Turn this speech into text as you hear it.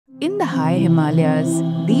In the high Himalayas,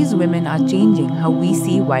 these women are changing how we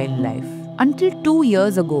see wildlife. Until 2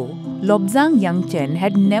 years ago, Lobzang Yangchen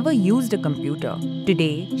had never used a computer.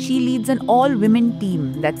 Today, she leads an all-women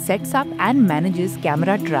team that sets up and manages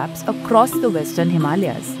camera traps across the western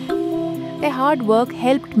Himalayas. Their hard work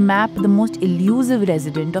helped map the most elusive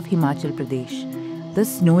resident of Himachal Pradesh, the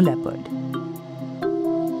snow leopard.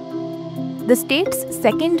 The state's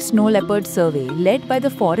second snow leopard survey, led by the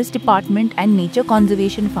Forest Department and Nature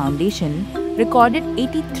Conservation Foundation, recorded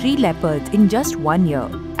 83 leopards in just 1 year.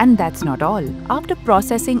 And that's not all. After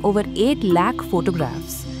processing over 8 lakh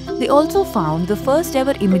photographs, they also found the first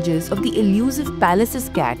ever images of the elusive Pallas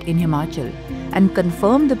cat in Himachal and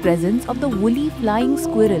confirmed the presence of the woolly flying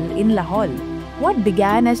squirrel in Lahore. What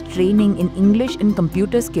began as training in English and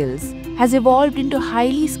computer skills has evolved into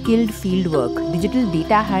highly skilled fieldwork, digital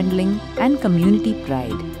data handling, and community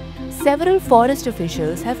pride. Several forest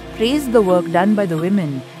officials have praised the work done by the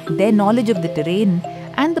women, their knowledge of the terrain,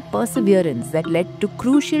 and the perseverance that led to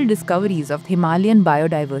crucial discoveries of Himalayan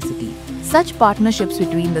biodiversity. Such partnerships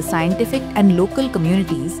between the scientific and local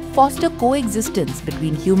communities foster coexistence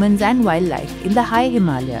between humans and wildlife in the high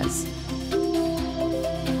Himalayas.